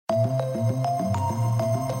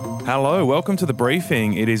Hello, welcome to The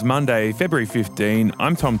Briefing. It is Monday, February 15.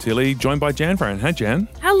 I'm Tom Tilley, joined by Jan Fran. Hey, Jan.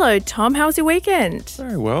 Hello, Tom. How was your weekend?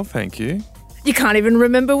 Very well, thank you. You can't even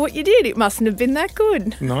remember what you did. It mustn't have been that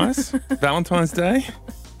good. Nice. Valentine's Day.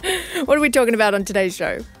 What are we talking about on today's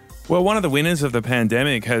show? Well, one of the winners of the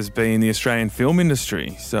pandemic has been the Australian film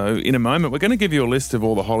industry. So in a moment, we're going to give you a list of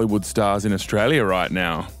all the Hollywood stars in Australia right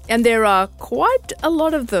now. And there are quite a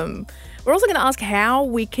lot of them. We're also going to ask how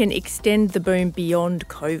we can extend the boom beyond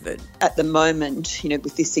COVID. At the moment,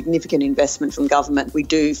 with this significant investment from government, we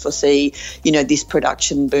do foresee, this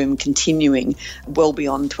production boom continuing well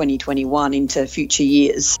beyond 2021 into future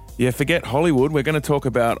years. Yeah, forget Hollywood. We're going to talk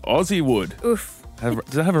about Aussiewood. Oof.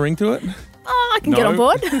 Does it have a ring to it? Oh, I can get on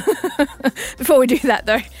board. Before we do that,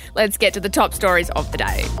 though, let's get to the top stories of the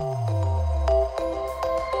day.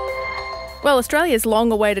 Well, Australia's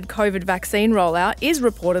long-awaited COVID vaccine rollout is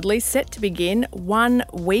reportedly set to begin 1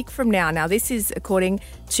 week from now. Now, this is according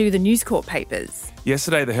to the News Corp papers.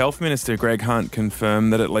 Yesterday, the Health Minister, Greg Hunt,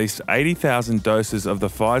 confirmed that at least 80,000 doses of the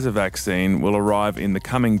Pfizer vaccine will arrive in the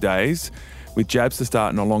coming days, with jabs to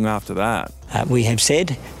start not long after that. We have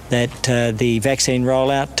said that the vaccine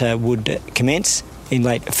rollout would commence in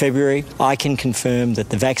late February. I can confirm that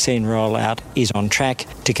the vaccine rollout is on track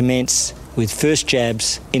to commence with first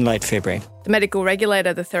jabs in late February. The medical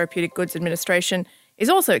regulator, the Therapeutic Goods Administration, is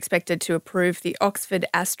also expected to approve the Oxford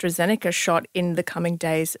AstraZeneca shot in the coming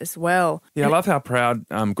days as well. Yeah, I love how proud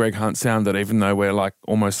Greg Hunt sounded, even though we're like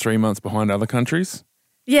almost 3 months behind other countries.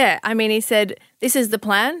 Yeah, I mean, he said, this is the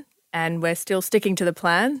plan and we're still sticking to the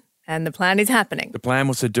plan. And the plan is happening. The plan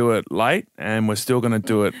was to do it late, and we're still going to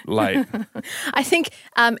do it late. I think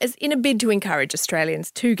as in a bid to encourage Australians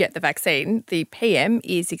to get the vaccine, the PM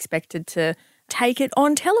is expected to take it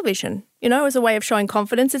on television, as a way of showing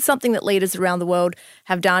confidence. It's something that leaders around the world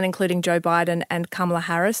have done, including Joe Biden and Kamala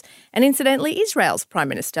Harris. And incidentally, Israel's Prime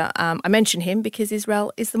Minister. I mention him because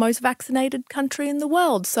Israel is the most vaccinated country in the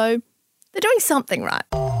world. So they're doing something right.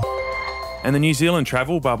 And the New Zealand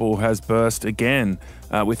travel bubble has burst again.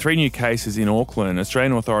 With 3 new cases in Auckland,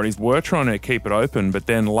 Australian authorities were trying to keep it open, but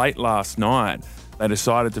then late last night, they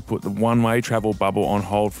decided to put the one-way travel bubble on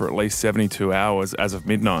hold for at least 72 hours as of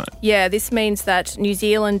midnight. Yeah, this means that New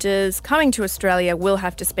Zealanders coming to Australia will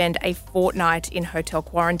have to spend a fortnight in hotel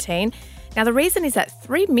quarantine. Now, the reason is that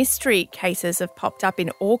 3 mystery cases have popped up in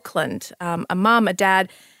Auckland. A mum, a dad,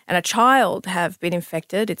 and a child have been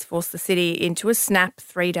infected. It's forced the city into a snap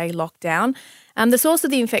 3-day lockdown. The source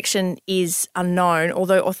of the infection is unknown,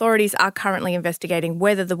 although authorities are currently investigating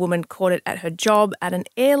whether the woman caught it at her job at an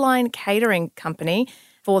airline catering company.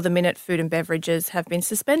 For the minute, food and beverages have been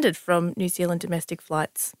suspended from New Zealand domestic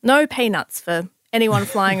flights. No peanuts for anyone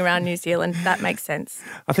flying around New Zealand. That makes sense.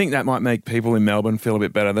 I think that might make people in Melbourne feel a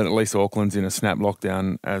bit better that at least Auckland's in a snap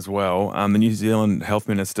lockdown as well. The New Zealand Health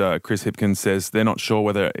Minister, Chris Hipkins, says they're not sure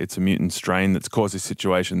whether it's a mutant strain that's caused this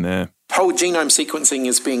situation there. Whole genome sequencing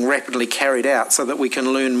is being rapidly carried out so that we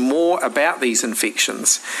can learn more about these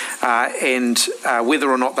infections and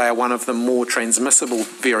whether or not they are one of the more transmissible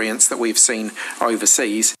variants that we've seen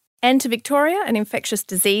overseas. And to Victoria, an infectious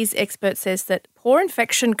disease expert says that poor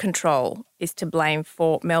infection control is to blame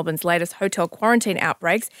for Melbourne's latest hotel quarantine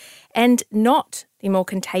outbreaks and not the more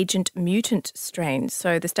contagious mutant strains.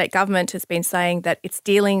 So the state government has been saying that it's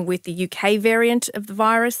dealing with the UK variant of the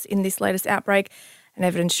virus in this latest outbreak, and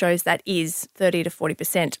evidence shows that is 30 to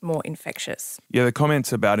 40% more infectious. Yeah, the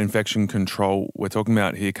comments about infection control we're talking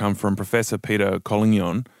about here come from Professor Peter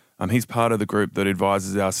Collignon. He's part of the group that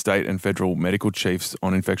advises our state and federal medical chiefs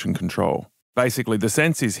on infection control. Basically, the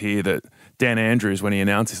sense is here that Dan Andrews, when he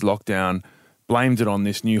announced his lockdown, blamed it on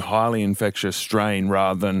this new highly infectious strain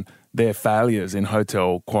rather than their failures in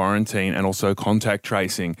hotel quarantine and also contact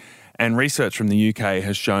tracing. And research from the UK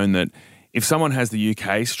has shown that if someone has the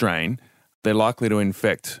UK strain, they're likely to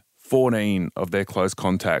infect 14 of their close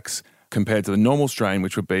contacts compared to the normal strain,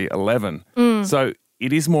 which would be 11. So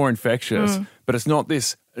it is more infectious, but it's not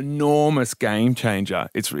this enormous game changer.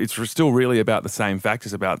 It's still really about the same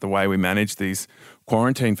factors about the way we manage these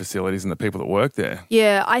quarantine facilities and the people that work there.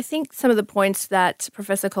 Yeah, I think some of the points that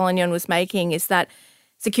Professor Collignon was making is that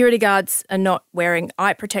security guards are not wearing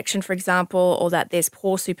eye protection, for example, or that there's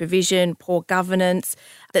poor supervision, poor governance,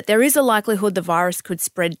 that there is a likelihood the virus could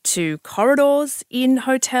spread to corridors in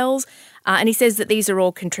hotels. And he says that these are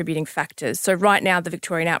all contributing factors. So right now, the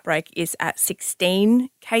Victorian outbreak is at 16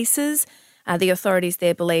 cases. The authorities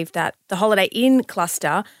there believe that the Holiday Inn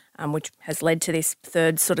cluster, which has led to this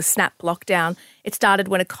third sort of snap lockdown, it started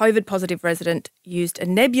when a COVID-positive resident used a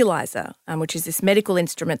nebulizer, which is this medical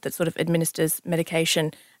instrument that sort of administers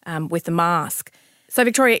medication with a mask. So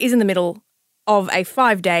Victoria is in the middle of a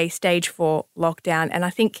 5-day stage 4 lockdown. And I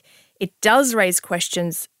think it does raise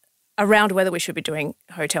questions around whether we should be doing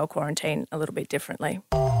hotel quarantine a little bit differently.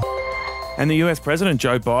 And the US President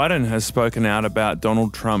Joe Biden has spoken out about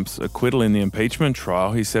Donald Trump's acquittal in the impeachment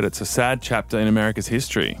trial. He said it's a sad chapter in America's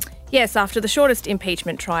history. Yes, after the shortest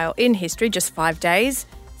impeachment trial in history, just 5 days,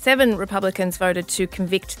 7 Republicans voted to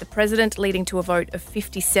convict the president, leading to a vote of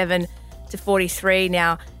 57 to 43.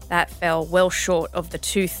 Now, that fell well short of the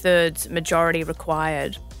 2/3 majority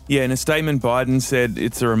required. Yeah, in a statement, Biden said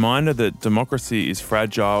it's a reminder that democracy is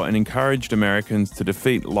fragile and encouraged Americans to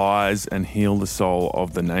defeat lies and heal the soul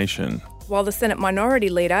of the nation. While the Senate Minority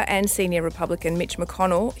Leader and senior Republican Mitch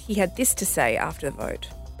McConnell, he had this to say after the vote.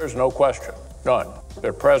 There's no question, none,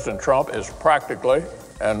 that President Trump is practically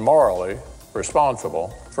and morally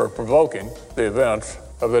responsible for provoking the events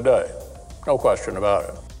of the day. No question about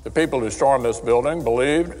it. The people who stormed this building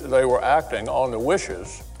believed they were acting on the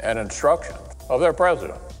wishes and instructions of their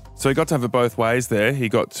president. So he got to have it both ways there. He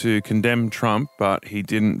got to condemn Trump, but he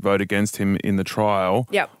didn't vote against him in the trial.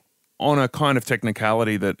 Yep. On a kind of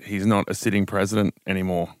technicality that he's not a sitting president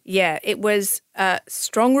anymore. Yeah, it was a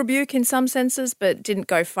strong rebuke in some senses, but didn't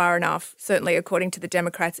go far enough, certainly according to the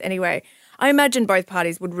Democrats anyway. I imagine both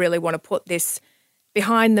parties would really want to put this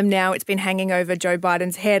behind them now. It's been hanging over Joe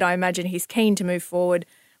Biden's head. I imagine he's keen to move forward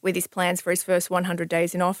with his plans for his first 100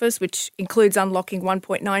 days in office, which includes unlocking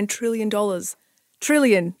 $1.9 trillion.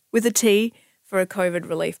 Trillion with a T for a COVID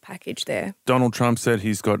relief package there. Donald Trump said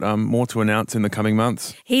he's got more to announce in the coming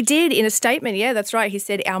months. He did in a statement. Yeah, that's right. He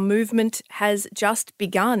said our movement has just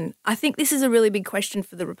begun. I think this is a really big question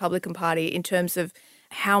for the Republican Party in terms of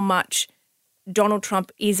how much Donald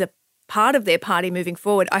Trump is a part of their party moving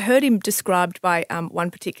forward. I heard him described by one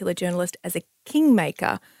particular journalist as a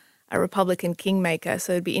kingmaker, a Republican kingmaker.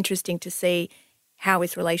 So it'd be interesting to see how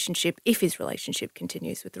his relationship, if his relationship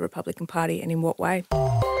continues with the Republican Party and in what way.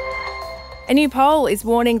 A new poll is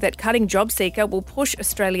warning that cutting JobSeeker will push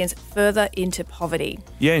Australians further into poverty.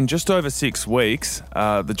 Yeah, in just over 6 weeks,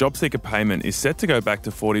 the JobSeeker payment is set to go back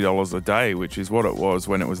to $40 a day, which is what it was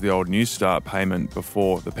when it was the old New Start payment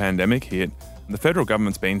before the pandemic hit. And the federal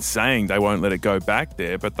government's been saying they won't let it go back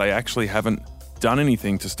there, but they actually haven't done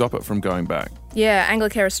anything to stop it from going back. Yeah,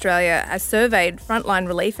 Anglicare Australia has surveyed frontline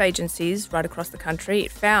relief agencies right across the country.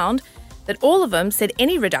 It found that all of them said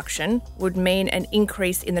any reduction would mean an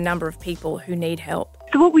increase in the number of people who need help.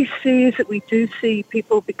 So what we see is that we do see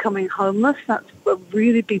people becoming homeless. That's a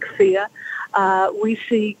really big fear. We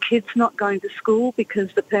see kids not going to school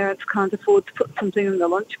because the parents can't afford to put something in the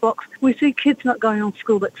lunchbox. We see kids not going on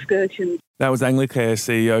school excursions. That was Anglicare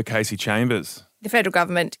CEO Casey Chambers. The federal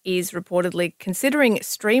government is reportedly considering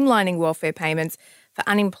streamlining welfare payments for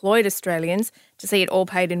unemployed Australians to see it all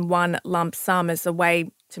paid in one lump sum as a way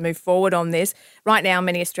to move forward on this. Right now,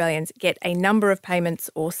 many Australians get a number of payments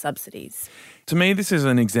or subsidies. To me, this is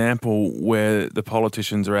an example where the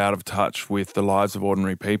politicians are out of touch with the lives of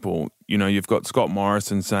ordinary people. You know, you've got Scott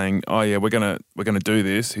Morrison saying, "Oh yeah, we're gonna do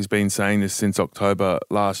this." He's been saying this since October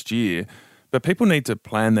last year. But people need to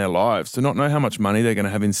plan their lives to not know how much money they're going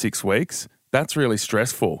to have in 6 weeks. That's really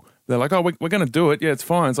stressful. They're like, "Oh, we're going to do it. Yeah, it's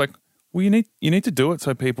fine." It's like, well, you need to do it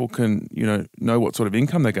so people can, know what sort of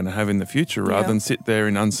income they're going to have in the future rather than sit there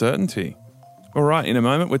in uncertainty. All right, in a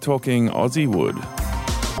moment, we're talking Aussie Wood.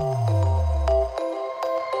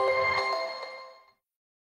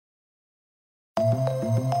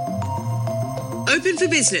 Open for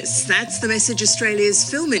business. That's the message Australia's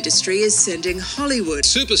film industry is sending Hollywood.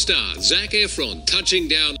 Superstar Zac Efron touching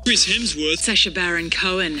down. Chris Hemsworth. Sacha Baron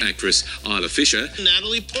Cohen. Actress Isla Fisher.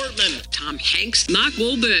 Natalie Portman. Tom Hanks. Mark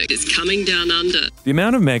Wahlberg is coming down under. The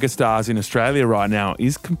amount of megastars in Australia right now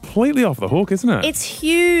is completely off the hook, isn't it? It's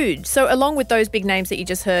huge. So along with those big names that you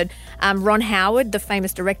just heard, Ron Howard, the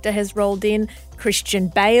famous director, has rolled in. Christian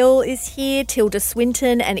Bale is here. Tilda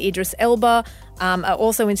Swinton and Idris Elba are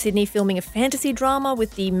also in Sydney filming a fantasy drama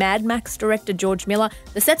with the Mad Max director George Miller.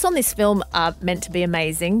 The sets on this film are meant to be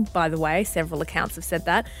amazing, by the way. Several accounts have said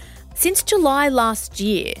that. Since July last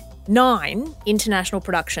year, 9 international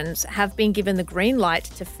productions have been given the green light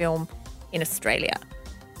to film in Australia.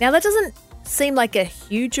 Now, that doesn't seem like a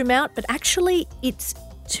huge amount, but actually it's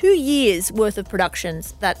 2 years' worth of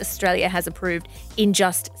productions that Australia has approved in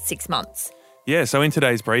just 6 months. Yeah, so in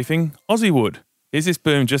today's briefing, Aussie Wood. Is this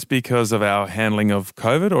boom just because of our handling of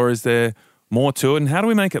COVID, or is there more to it, and how do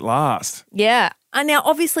we make it last? Yeah. And now,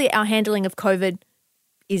 obviously, our handling of COVID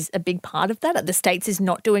is a big part of that. The States is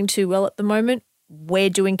not doing too well at the moment. We're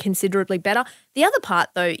doing considerably better. The other part,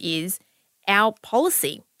 though, is our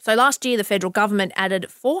policy. So last year, the federal government added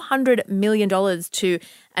 $400 million to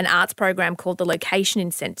an arts program called the Location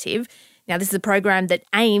Incentive. Now, this is a program that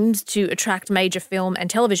aims to attract major film and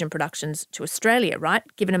television productions to Australia, right?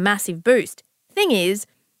 Given a massive boost. Thing is,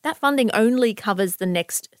 that funding only covers the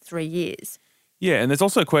next 3 years. Yeah, and there's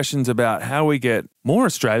also questions about how we get more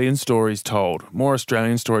Australian stories told, more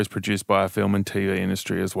Australian stories produced by our film and TV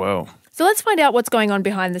industry as well. So let's find out what's going on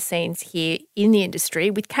behind the scenes here in the industry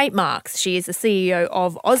with Kate Marks. She is the CEO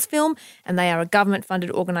of Ozfilm, and they are a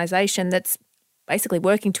government-funded organisation that's basically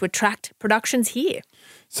working to attract productions here.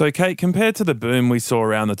 So, Kate, compared to the boom we saw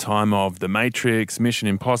around the time of The Matrix, Mission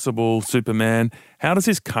Impossible, Superman, how does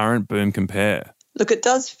this current boom compare? Look, it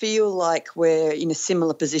does feel like we're in a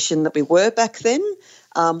similar position that we were back then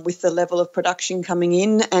with the level of production coming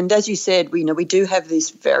in. And as you said, we do have this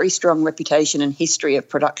very strong reputation and history of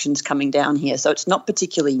productions coming down here. So it's not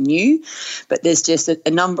particularly new, but there's just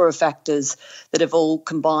a number of factors that have all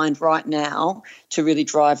combined right now to really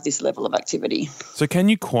drive this level of activity. So can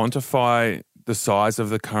you quantify the size of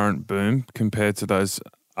the current boom compared to those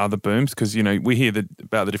other booms? Because, we hear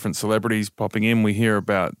about the different celebrities popping in. We hear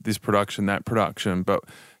about this production, that production. But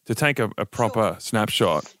to take a proper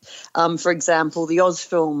snapshot. For example, the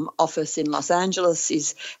Ozfilm office in Los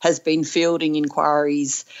Angeles has been fielding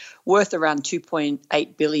inquiries worth around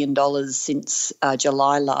 $2.8 billion since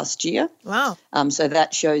July last year. Wow. So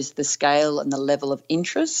that shows the scale and the level of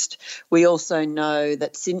interest. We also know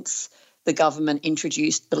that since the government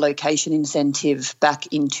introduced the location incentive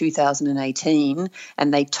back in 2018,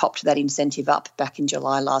 and they topped that incentive up back in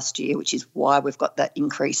July last year, which is why we've got that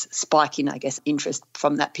increased spike in, interest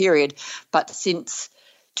from that period. But since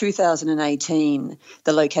 2018,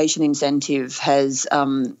 the location incentive has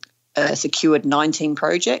secured 19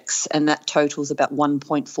 projects, and that totals about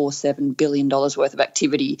 $1.47 billion worth of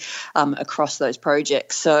activity across those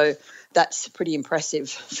projects. So that's pretty impressive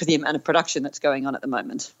for the amount of production that's going on at the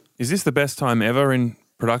moment. Is this the best time ever in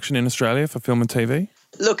production in Australia for film and TV?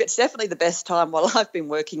 Look, it's definitely the best time while I've been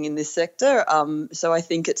working in this sector. So I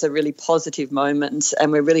think it's a really positive moment,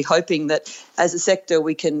 and we're really hoping that as a sector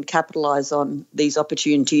we can capitalise on these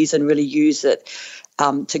opportunities and really use it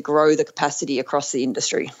to grow the capacity across the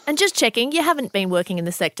industry. And just checking, you haven't been working in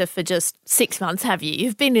the sector for just 6 months, have you?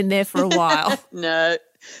 You've been in there for a while. No,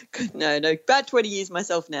 about 20 years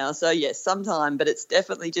myself now. So yes, sometime, but it's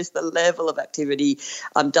definitely just the level of activity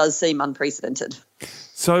does seem unprecedented.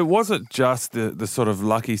 So was it just the sort of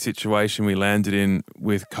lucky situation we landed in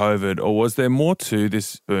with COVID, or was there more to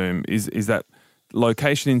this boom? Is that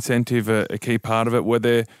location incentive a key part of it? Were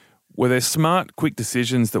there smart, quick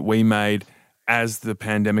decisions that we made as the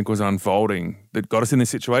pandemic was unfolding that got us in this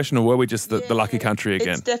situation, or were we just the lucky country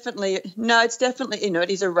again? It's definitely, it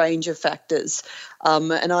is a range of factors.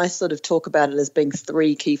 And I sort of talk about it as being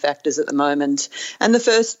three key factors at the moment. And the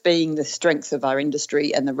first being the strength of our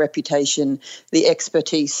industry and the reputation, the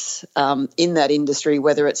expertise in that industry,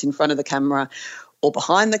 whether it's in front of the camera or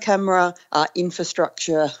behind the camera,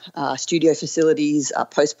 infrastructure, studio facilities,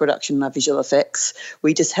 post-production, visual effects.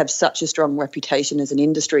 We just have such a strong reputation as an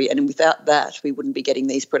industry, and without that, we wouldn't be getting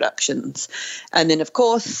these productions. And then, of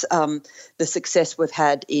course, the success we've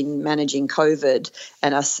had in managing COVID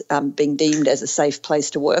and us being deemed as a safe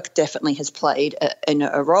place to work definitely has played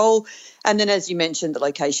a role. And then, as you mentioned, the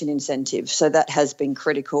location incentive. So that has been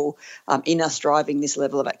critical in us driving this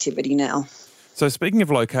level of activity now. So speaking of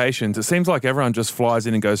locations, it seems like everyone just flies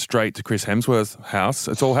in and goes straight to Chris Hemsworth's house.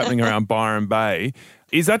 It's all happening around Byron Bay.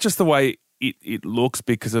 Is that just the way it looks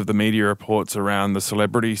because of the media reports around the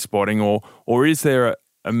celebrity spotting, or is there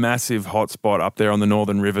a massive hotspot up there on the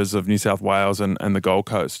northern rivers of New South Wales and the Gold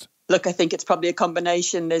Coast? Look, I think it's probably a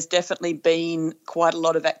combination. There's definitely been quite a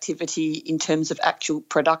lot of activity in terms of actual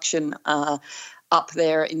production up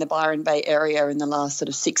there in the Byron Bay area in the last sort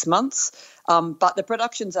of 6 months. But the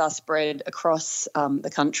productions are spread across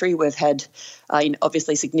the country. We've had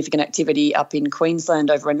obviously significant activity up in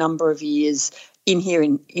Queensland over a number of years, here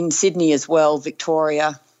in Sydney as well,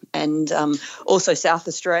 Victoria, and also South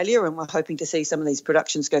Australia, and we're hoping to see some of these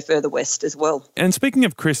productions go further west as well. And speaking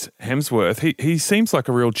of Chris Hemsworth, he seems like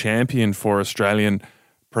a real champion for Australian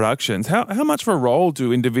productions. How much of a role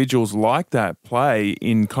do individuals like that play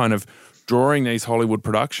in kind of drawing these Hollywood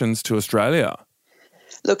productions to Australia?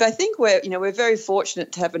 Look, I think we're very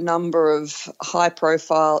fortunate to have a number of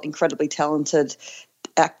high-profile, incredibly talented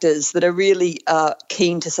actors that are really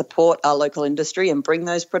keen to support our local industry and bring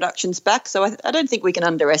those productions back. So I don't think we can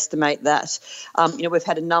underestimate that. We've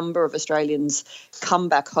had a number of Australians come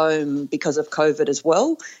back home because of COVID as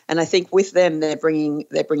well, and I think with them they're bringing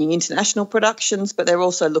international productions, but they're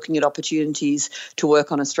also looking at opportunities to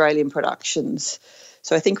work on Australian productions.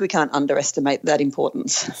 So I think we can't underestimate that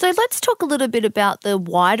importance. So let's talk a little bit about the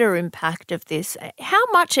wider impact of this. How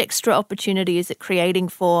much extra opportunity is it creating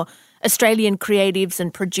for Australian creatives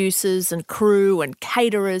and producers and crew and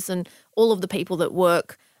caterers and all of the people that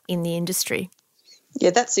work in the industry.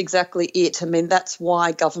 Yeah, that's exactly it. I mean, that's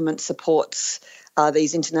why government supports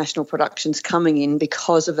these international productions coming in,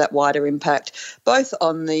 because of that wider impact, both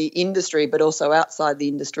on the industry but also outside the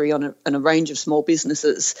industry on a range of small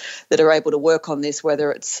businesses that are able to work on this,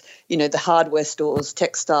 whether it's, the hardware stores,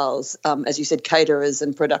 textiles, as you said, caterers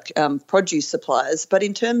and produce suppliers. But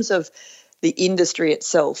in terms of the industry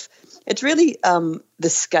itself, it's really the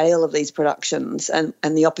scale of these productions and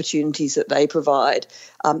the opportunities that they provide.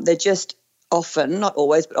 They're just often, not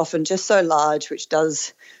always, but often just so large, which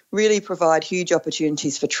does really provide huge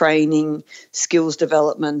opportunities for training, skills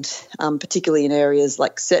development, particularly in areas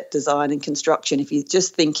like set design and construction. If you're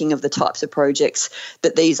just thinking of the types of projects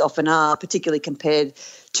that these often are, particularly compared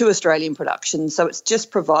to Australian productions. So it's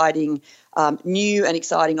just providing new and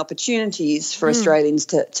exciting opportunities for Australians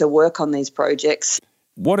to work on these projects.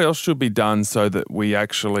 What else should be done so that we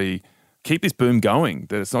actually keep this boom going,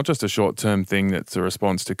 that it's not just a short-term thing that's a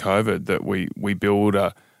response to COVID, that we build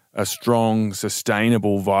a strong,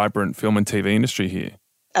 sustainable, vibrant film and TV industry here?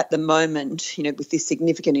 At the moment, with this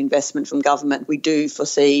significant investment from government, we do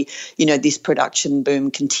foresee, this production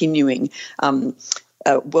boom continuing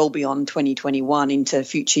well beyond 2021 into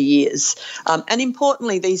future years. And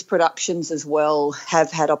importantly, these productions as well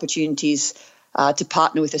have had opportunities to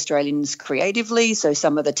partner with Australians creatively. So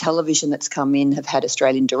some of the television that's come in have had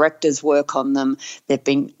Australian directors work on them. They've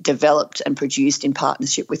been developed and produced in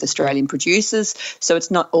partnership with Australian producers. So it's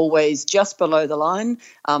not always just below the line.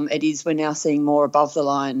 We're now seeing more above the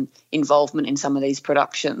line involvement in some of these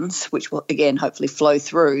productions, which will, again, hopefully flow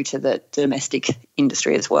through to the domestic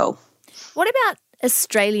industry as well. What about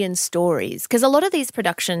Australian stories? Because a lot of these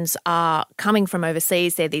productions are coming from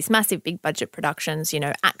overseas. They're these massive big budget productions,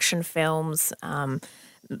 action films,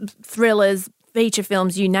 thrillers, feature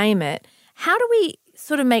films, you name it. How do we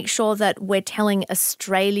sort of make sure that we're telling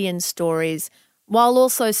Australian stories while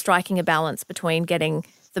also striking a balance between getting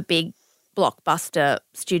the big blockbuster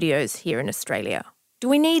studios here in Australia? Do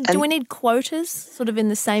we need quotas, sort of in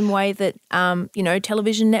the same way that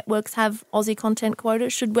television networks have Aussie content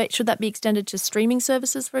quotas? Should that be extended to streaming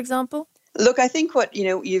services, for example? Look, I think what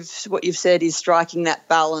you've said is striking that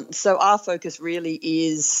balance. So our focus really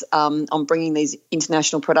is on bringing these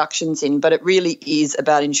international productions in, but it really is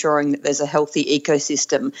about ensuring that there's a healthy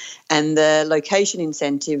ecosystem, and the location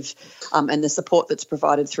incentive and the support that's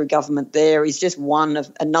provided through government there is just one of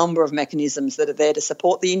a number of mechanisms that are there to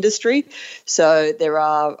support the industry. So there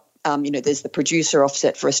are there's the producer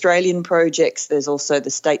offset for Australian projects. There's also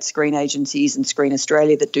the state screen agencies and Screen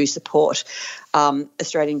Australia that do support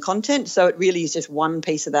Australian content. So it really is just one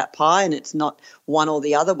piece of that pie, and it's not one or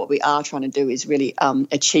the other. What we are trying to do is really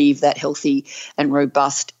achieve that healthy and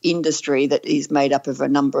robust industry that is made up of a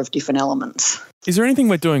number of different elements. Is there anything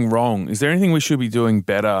we're doing wrong? Is there anything we should be doing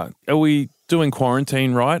better? Are we doing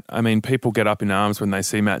quarantine right? I mean, people get up in arms when they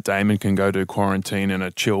see Matt Damon can go do quarantine in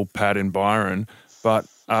a chill pad in Byron, but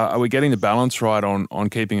are we getting the balance right on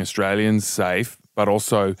keeping Australians safe, but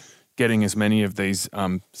also getting as many of these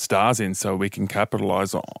stars in so we can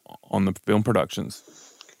capitalise on the film productions?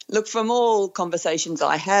 Look, from all conversations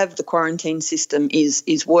I have, the quarantine system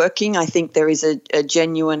is working. I think there is a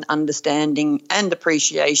genuine understanding and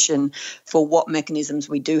appreciation for what mechanisms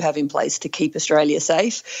we do have in place to keep Australia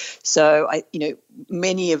safe. So,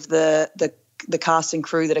 many of the cast and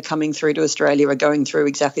crew that are coming through to Australia are going through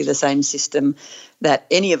exactly the same system that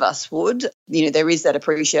any of us would. There is that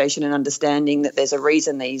appreciation and understanding that there's a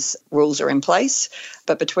reason these rules are in place.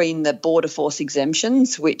 But between the border force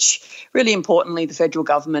exemptions, which really importantly the federal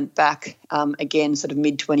government back again sort of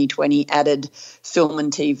mid-2020 added film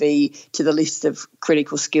and TV to the list of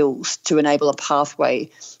critical skills to enable a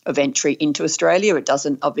pathway of entry into Australia. It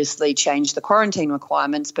doesn't obviously change the quarantine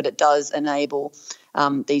requirements, but it does enable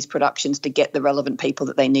these productions to get the relevant people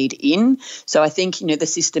that they need in. So I think, the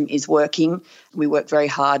system is working. We work very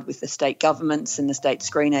hard with the state governments and the state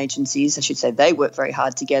screen agencies. I should say they work very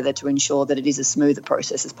hard together to ensure that it is as smooth a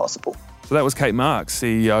process as possible. So that was Kate Marks,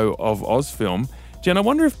 CEO of Ozfilm. Jen, I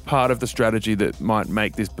wonder if part of the strategy that might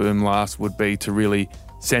make this boom last would be to really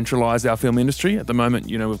centralise our film industry. At the moment,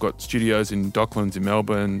 we've got studios in Docklands in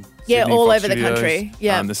Melbourne. Yeah, Sydney, all Fox over Studios. The country.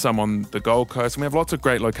 Yeah. There's some on the Gold Coast. And we have lots of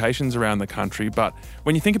great locations around the country. But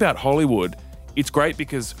when you think about Hollywood, it's great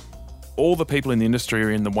because all the people in the industry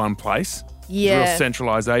are in the one place. Yeah. Real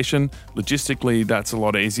centralisation. Logistically, that's a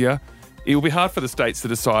lot easier. It will be hard for the states to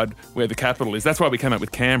decide where the capital is. That's why we came up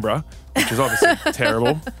with Canberra, which is obviously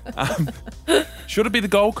terrible. Should it be the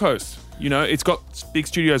Gold Coast? It's got big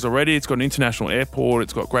studios already. It's got an international airport.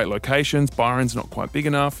 It's got great locations. Byron's not quite big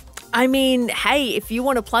enough. I mean, hey, if you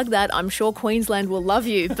want to plug that, I'm sure Queensland will love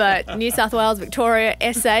you. But New South Wales, Victoria,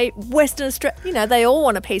 SA, Western Australia, they all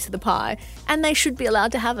want a piece of the pie, and they should be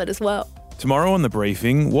allowed to have it as well. Tomorrow on The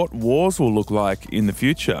Briefing, what wars will look like in the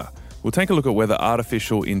future. We'll take a look at whether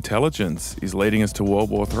artificial intelligence is leading us to World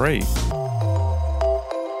War III.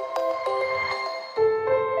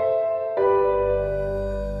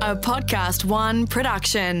 A Podcast One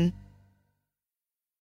production.